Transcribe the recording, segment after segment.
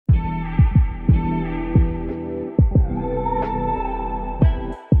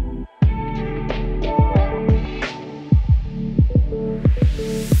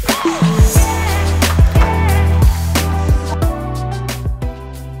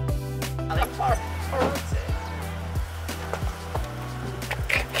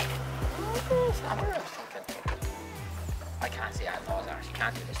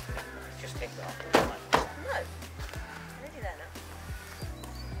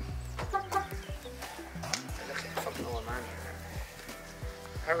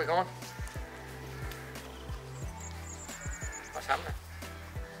Where are we going? What's happening?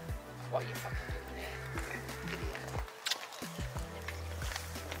 What are you fucking doing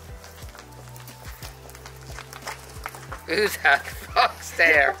there? Who the fuck's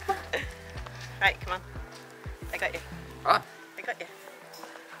there? Right, come on. I got you. What? I got you.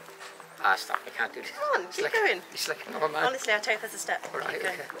 Ah, stop, I can't do this. Come on, keep going. It's like an old man. Honestly, I'll tell you if there's a step. Right, Keep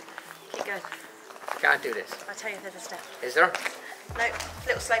going. okay. Keep going. I can't do this. I'll tell you if there's a step. Is there? No,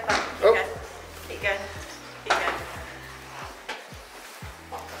 little slope up. Keep Oh. going. Keep going. Keep going.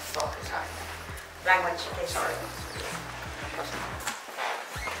 What the fuck is that? Language, please. Sorry. Keep going.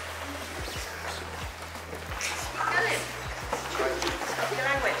 Your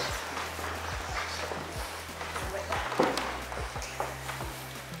language.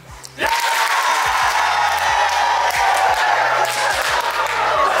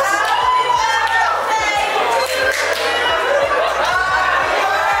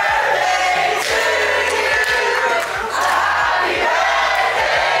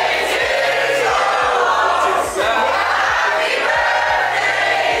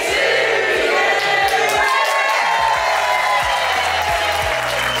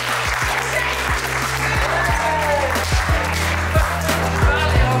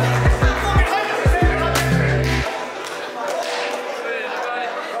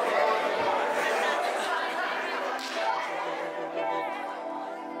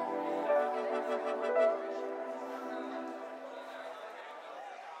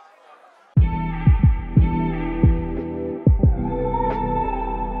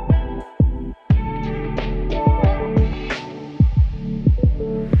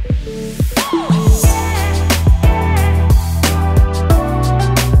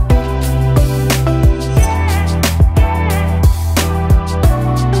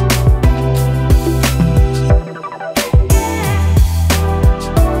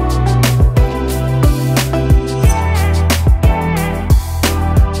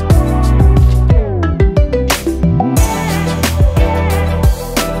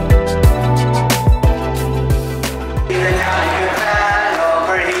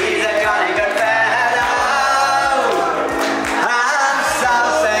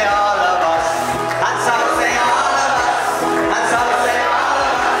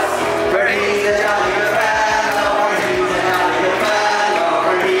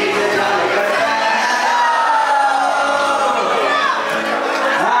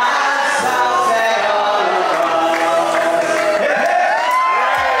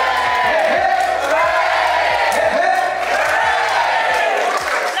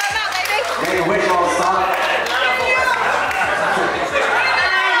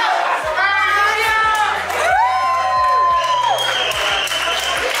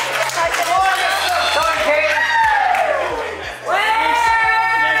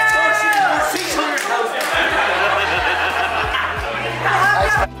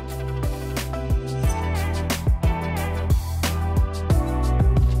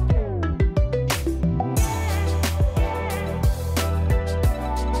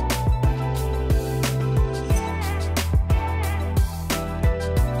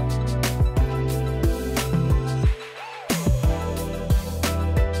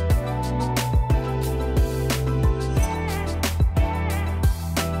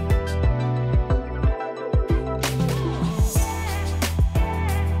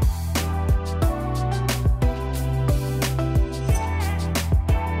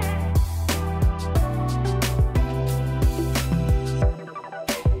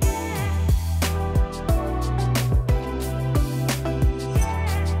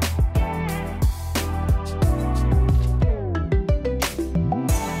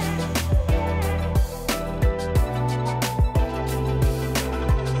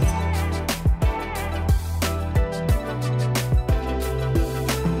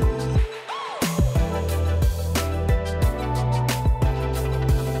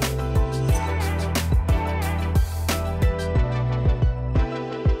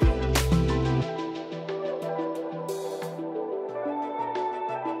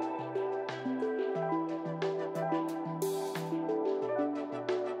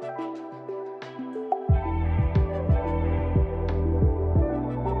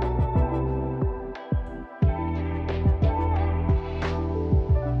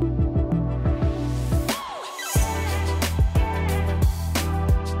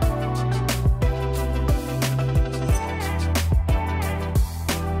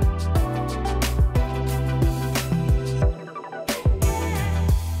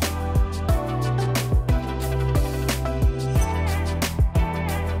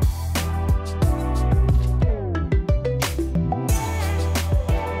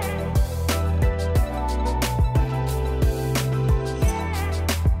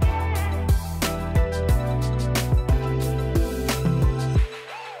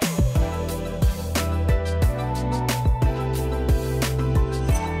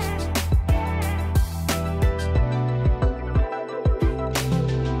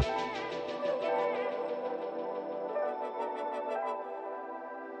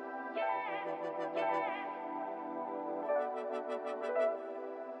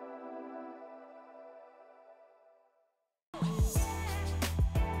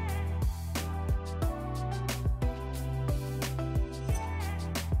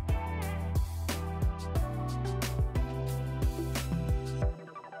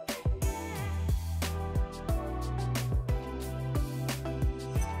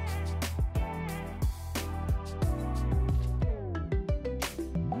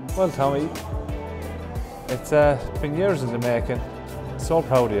 Well, Tommy, it's been years in the making. So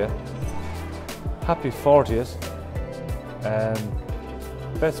proud of you. Happy 40th, and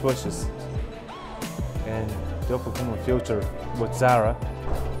best wishes in the upcoming future with Zara.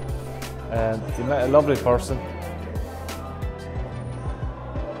 And you met a lovely person.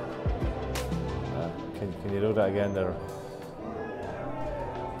 Can you do that again there?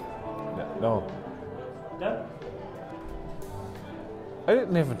 No. No. I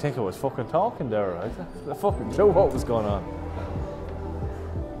didn't even think I was fucking talking there. I fucking knew what was going on.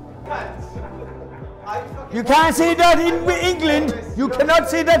 You can't say that in England. You cannot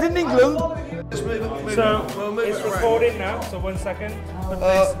say that in England. So it's recording now. So 1 second.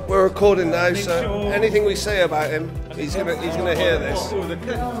 We're recording now, so sure. anything we say about him, he's gonna hear this.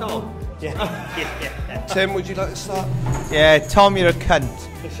 Yeah. Tim, would you like to start? Yeah, Tom, you're a cunt.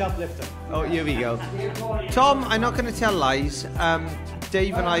 The shoplifter. Oh, here we go. Tom, I'm not going to tell lies.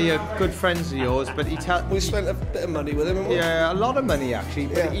 Dave and I are good friends of yours, but We spent a bit of money with him, haven't we? yeah, a lot of money actually.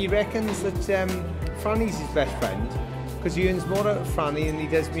 But Yeah. he reckons that Franny's his best friend because he earns more out of Franny than he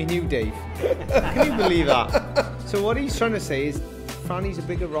does me and you, Dave. Can you believe that? So what he's trying to say is Franny's a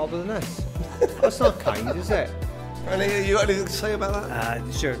bigger robber than us. That's not kind, is it? Franny, you got anything to say about that?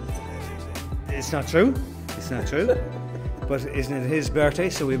 Sure. It's not true. It's not true. But isn't it his birthday?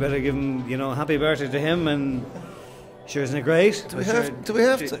 So we better give him, happy birthday to him. And sure, isn't it great? Do we have to? Do we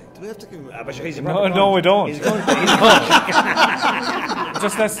have to give him? But sure, he's a No, proper no, cunt. we don't. He's a cunt.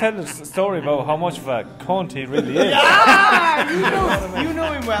 Just let's tell the story about how much of a cunt he really is. You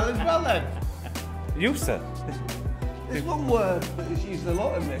know him well as well then. You said. There's one word that is used a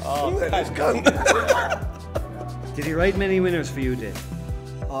lot in this. Oh, isn't it? It's cunt. Did he write many winners for you, Dave?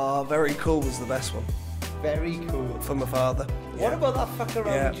 Very cool was the best one Very cool. for my father. What about that fucker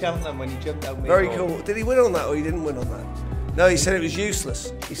around Yeah. Cheltenham when he jumped out? Very cool. Did he win on that or he didn't win on that? No, he said it was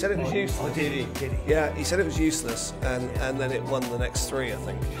useless. He said it was useless. Oh, did he? Did he? Yeah, he said it was useless, and then it won the next three, I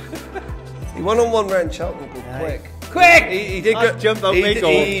think. He won on one round Cheltenham quick. Quick! He did That's go. jump out, he make did-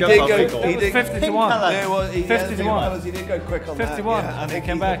 goal, he jump did out, go. make goal. He did. 50 to 1. Yeah, well, 50 to 1. He did go quick on 50 that. to 1, Yeah, and he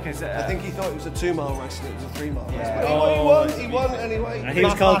came back. He said, I think he thought it was a 2 mile race and it was a 3 mile race. Yeah. But he won anyway. And he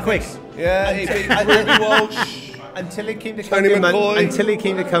was called Quick. Yeah, he beat Ruby Walsh. Until he came to Tony counting money, McCoy. until he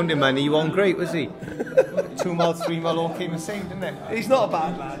came to counting money, he won great, was he? 2 mile, 3 mile, all came the same, didn't it? He's not a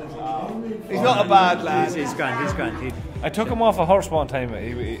bad lad. Is he? He's not a bad lad. He's grand. He's grand. I took him off a horse one time.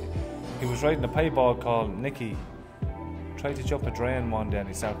 He was riding a piebald called Nicky. Tried to jump a drain one day and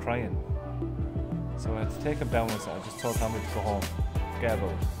he started crying. So I had to take him down and I just told Tommy to go home. Forget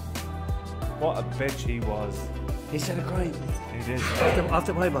about it. What a bitch he was. He started crying. He did. Off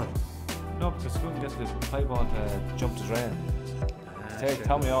the piebald. No, because he couldn't get the piebald to jump the drain. Take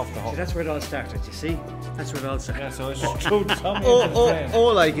Tommy off the See, horse. that's where it all started, you see? That's where it all started. Yeah, so I just threw Tommy into the drain.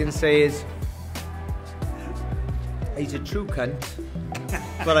 All I can say is he's a true cunt,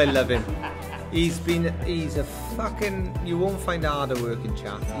 but I love him. He's a fucking, you won't find a harder working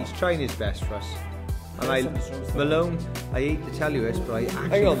chap. He's trying his best for us. And Malone, I hate to tell you this, but I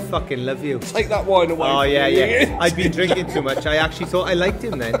actually fucking love you. Take that wine away. Oh from yeah, you. yeah. I'd been drinking too much. I actually thought I liked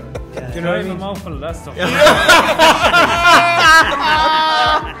him then. Do you know what I Drive a mean? mouthful of that stuff.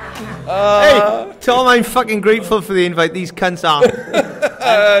 Hey, Tom, I'm fucking grateful for the invite. These cunts are.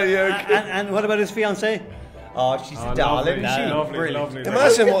 And what about his fiancée? Oh, she's a darling, isn't she? Lovely, lovely.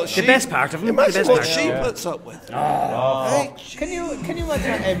 Imagine what she. The best part of him. Imagine the best what part. she Yeah. puts up with. Oh. Can you imagine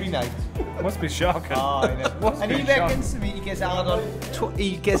that every night? Must be shocking. Oh, I know. And he reckons to me he gets hard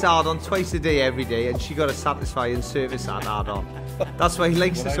on twice a day every day, and she got to satisfy and service that hard on. That's why he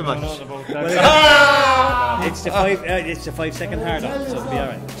likes her so much. It's the 5 second hard on, so it'll be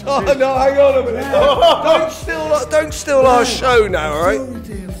alright. Oh no, hang on a minute. Don't steal our show now, all right?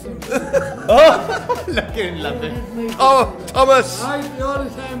 Look at him laughing. Oh, Thomas. The only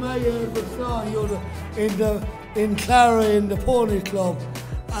time I ever saw you in Clara in the pony club,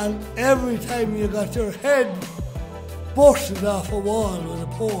 and every time you got your head busted off a wall with a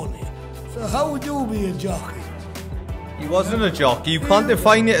pony. So how would you be a jockey? He wasn't a jockey. You can't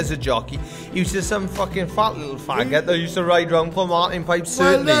define it as a jockey. He was just some fucking fat little faggot that used to ride round for Martin Pipes,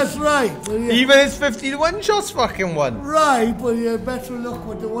 certainly. Well, that's right. But Even his 50-1 shots fucking won. right, but you better look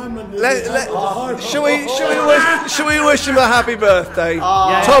with the women. Shall we wish him a happy birthday?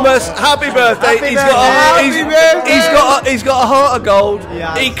 Thomas, happy birthday. He's got a heart of gold.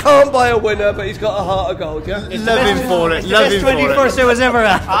 Yeah. He can't buy a winner, but he's got a heart of gold, yeah? Love him for it. Love him for it. 21st there was ever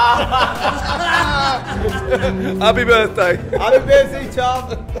at. Happy birthday. Happy birthday, Tom.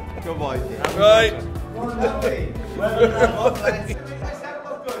 Good boy. Right.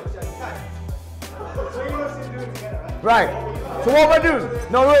 Right. So what am I doing?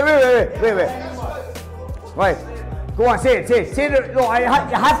 No, wait. Right. Go on, say it. Say it. No, you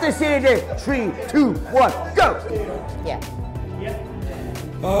have to say it. 3, 2, 1, go. Yeah.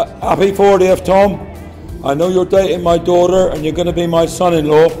 Happy 40th, Tom. I know you're dating my daughter and you're going to be my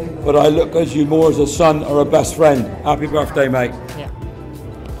son-in-law, but I look at you more as a son or a best friend. Happy birthday, mate. Yeah.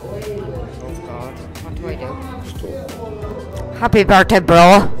 Oh God, what do I do? Happy birthday,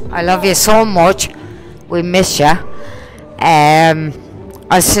 bro. I love you so much. We miss you.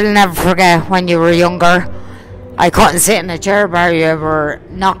 I still never forget when you were younger. I couldn't sit in a chair bar. You were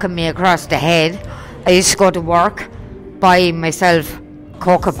knocking me across the head. I used to go to work, buy myself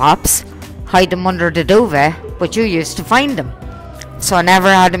Cocoa Pops, hide them under the duvet, but you used to find them. So I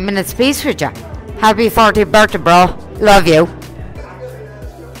never had a minute's peace with you. Happy 40th birthday, bro. Love you.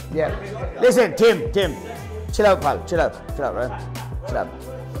 Yeah. Listen, Tim. Chill out, pal. Chill out, right? Chill out.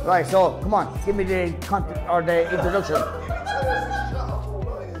 Right, so, come on. Give me the content or the introduction.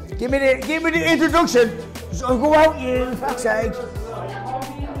 Give me the introduction. So go out, you fuck's sake.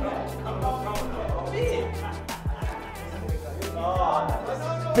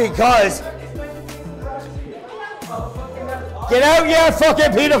 Because get out, you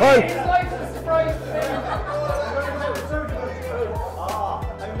fucking pedophile!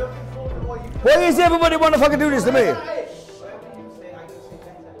 Why does everybody want to fucking do this to me?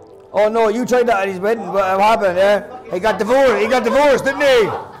 Oh no, you tried that at his wedding. What happened? Yeah, he got divorced, didn't he?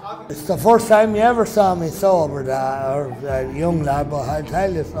 It's the first time you ever saw me sober, or a young lad, but I'll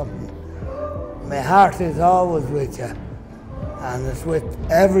tell you something. My heart is always with you. And it's with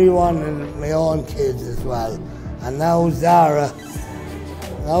everyone and my own kids as well. And now Zara.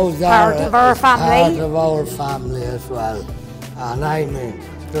 Part of our family. Part of our family as well. And I mean,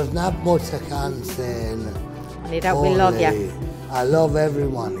 there's not much I can say. Only that we love you. I love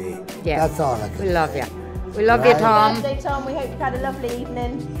everyone here. Yeah. That's all I can say. We love you. We love you, Tom. Happy birthday, Tom. We hope you've had a lovely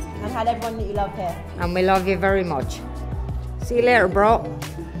evening and had everyone that you love here. And we love you very much. See you later, bro.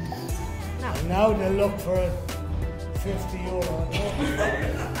 And now they look for €50.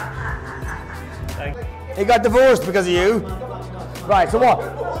 He got divorced because of you. Right, so what?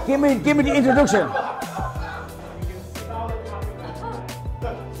 Give me the introduction.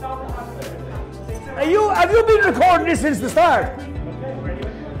 Have you been recording this since the start?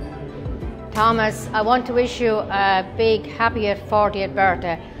 Thomas, I want to wish you a big happy 40th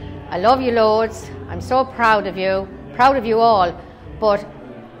birthday. I love you loads. I'm so proud of you all, but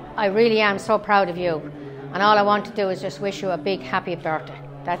I really am so proud of you. And all I want to do is just wish you a big happy birthday.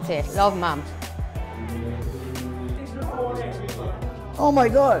 That's it. Love, Mum. Oh my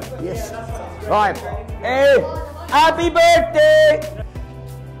God, yes. Right. Hey, happy birthday!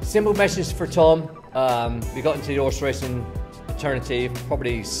 Simple message for Tom. We got into the horse racing fraternity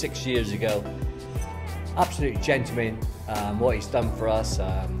probably 6 years ago. Absolute gentleman. What he's done for us,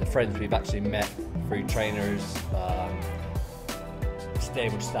 the friends we've actually met through trainers,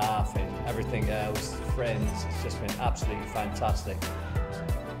 stable staff and everything else, friends, it's just been absolutely fantastic.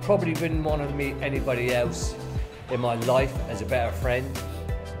 Probably wouldn't want to meet anybody else in my life as a better friend.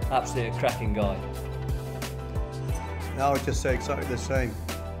 Absolutely a cracking guy. I would just say exactly the same.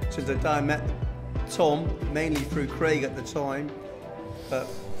 Since the day I met Tom, mainly through Craig at the time, but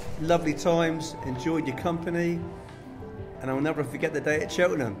lovely times, enjoyed your company, and I'll never forget the day at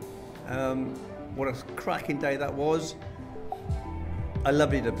Cheltenham. What a cracking day that was. I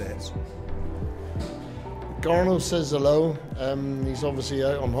love you to bits. Garno says hello. He's obviously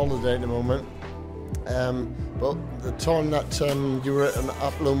out on holiday at the moment. But the time that you were at an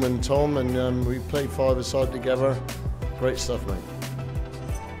Uploman, Tom, and we played five-a-side together, great stuff, mate.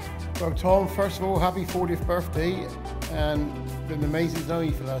 Well, Tom, first of all, happy 40th birthday, and it's been amazing knowing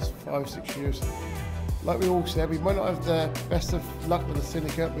you for the last 5-6 years. Like we all said, we might not have the best of luck with the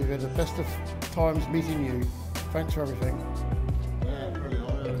syndicate, we've had the best of times meeting you. Thanks for everything.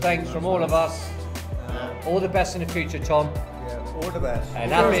 Thanks from all of us. All the best in the future, Tom. Yeah, all the best.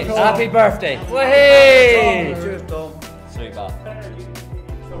 And happy birthday. Whee! Cheers, Tom. Super.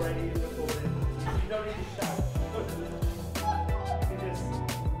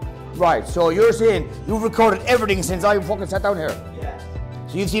 Right, so you're saying you've recorded everything since I fucking sat down here? Yeah.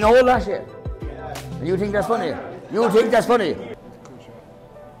 So you've seen all that shit? Yeah. And you think that's funny? You think that's funny?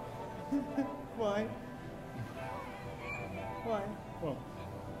 Why? Why? Well,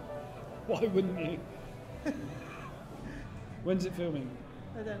 why wouldn't you? When's it filming?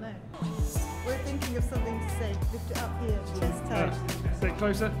 I don't know. We're thinking of something to say. Lift it up here, chest tight. A bit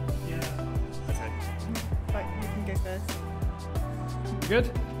closer? Yeah. Okay. Right, you can go first. You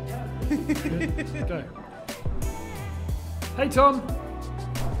good? Good. Go. Hey Tom!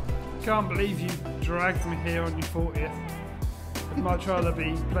 Can't believe you dragged me here on your 40th. I'd much rather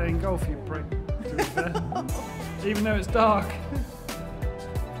be playing golf, you prick, to be fair. Even though it's dark.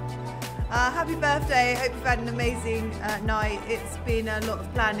 Happy birthday. Hope you've had an amazing night. It's been a lot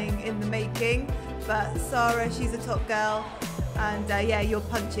of planning in the making, but Sarah, she's a top girl. And yeah, you're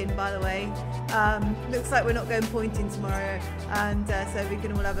punching, by the way. Looks like we're not going pointing tomorrow, and so we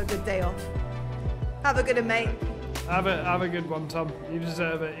can all have a good day off. Have a good one, mate. Have a good one, Tom. You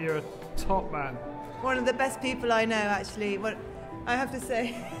deserve it. You're a top man. One of the best people I know, actually. What I have to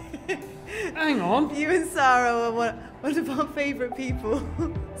say. Hang on. You and Sarah are one of our favourite people.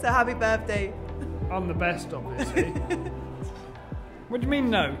 So happy birthday. I'm the best, obviously. What do you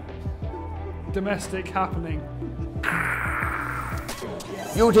mean, no? Domestic happening.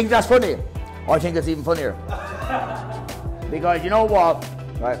 You think that's funny? I think it's even funnier. Because you know what?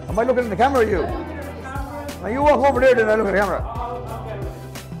 Right? Am I looking at the camera or you? Now you walk over there, then I look at the camera.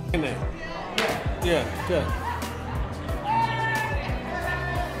 Yeah, good.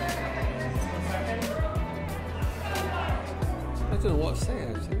 I don't know what to say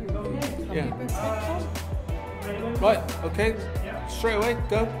actually. Yeah. Right, okay. Straight away,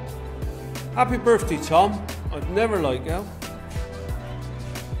 go. Happy birthday, Tom. I'd never let go.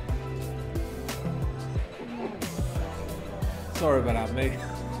 Sorry about that, mate.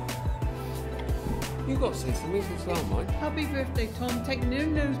 You got to say something as well, Mike. Happy birthday, Tom. Take no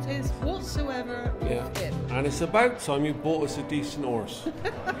notice whatsoever Yeah. of him. And it's about time you bought us a decent horse.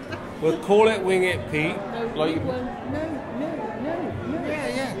 We'll call it Wing It Pete. No, Like we won't. No.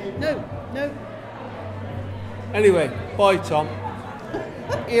 Yeah. No. Anyway, bye, Tom.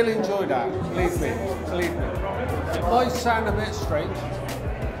 He'll enjoy that. Believe me. Believe me. It might sound a bit strange,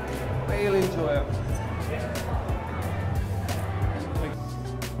 but he'll enjoy it.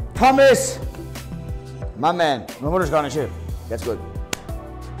 Thomas! My man. My mother's gone and shit. That's good.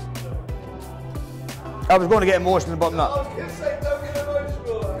 I was going to get emotional, but I'm not. I was going to say, don't get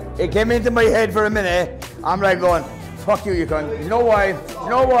emotional. It came into my head for a minute. I'm like going, fuck you, you cunt. You know why? You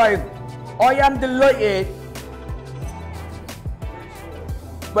know why? I am delighted.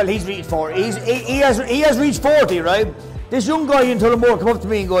 Well, he's reached 40. He has reached 40, right? This young guy in Tullamore come up to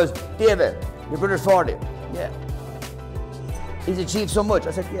me and goes, David, your brother's 40. Yeah. He's achieved so much.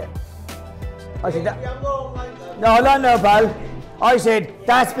 I said, yeah. I said, that. No, pal. I said,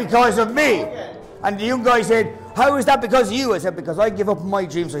 that's because of me. And the young guy said, how is that because of you? I said, because I give up my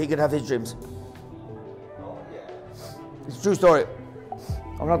dreams so he could have his dreams. It's a true story.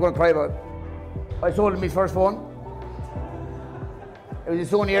 I'm not going to cry about it. I sold him my first phone. It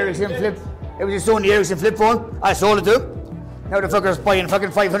was a Sony Ericsson flip. It was a Sony Ericsson flip phone. I sold it to him. Now the fucker's buying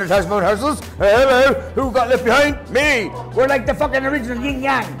fucking 500,000 pound houses. Who got left behind? Me. We're like the fucking original yin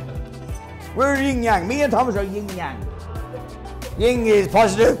yang. We're yin yang. Me and Thomas are yin yang. Yin is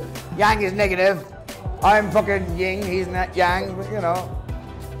positive. Yang is negative. I'm fucking yin. He's not yang. But, you know.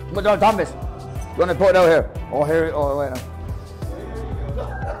 But no, Thomas, you want to put it out here? Oh, here. Oh, wait. No.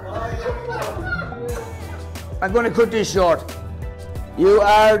 I'm going to cut this short. You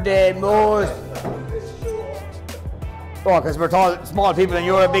are the most. Oh, because we're tall, small people and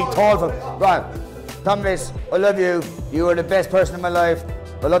you're a big tall one. Right. Thomas, I love you. You are the best person in my life.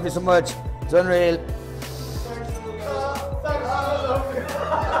 I love you so much. It's unreal.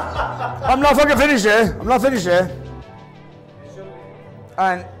 I'm not fucking finished yet. I'm not finished yet.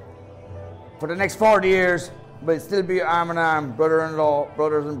 And for the next 40 years, we'll still be arm in arm, brother-in-law,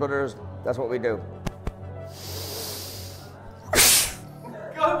 brothers and brothers. That's what we do.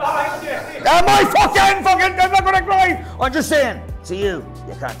 Am I fucking, I'm not gonna cry! I'm just saying, to you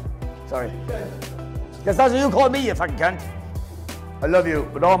can't. Sorry. Because that's what you call me, you fucking cunt. I love you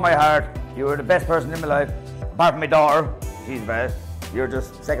with all my heart. You are the best person in my life. Apart from my daughter, she's the best. You're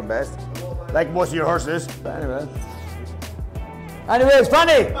just second best. Like most of your horses. But anyway. Anyways,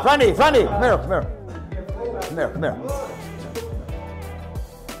 Franny, come here. Come here.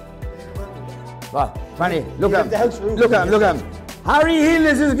 Right, Franny, look at him. Harry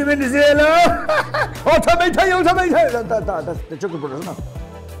Hillis is giving this hello. Oh, Tommy, that's the Chuckle Brothers, isn't it?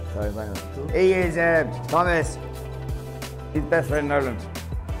 Sorry, he is Thomas. His best friend in Ireland.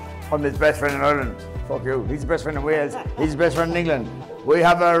 I'm his best friend in Ireland. Fuck you. He's the best friend in Wales. He's the best friend in England. We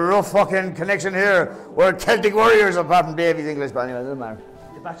have a rough fucking connection here. We're Celtic warriors apart from Davy's English, but anyway, it doesn't matter.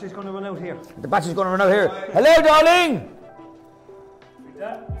 The battery's going to run out here. The battery's going to run out here. Hello, darling!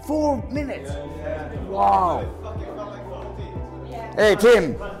 4 minutes. Wow. Hey,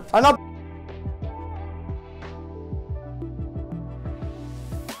 Tim. I'm not.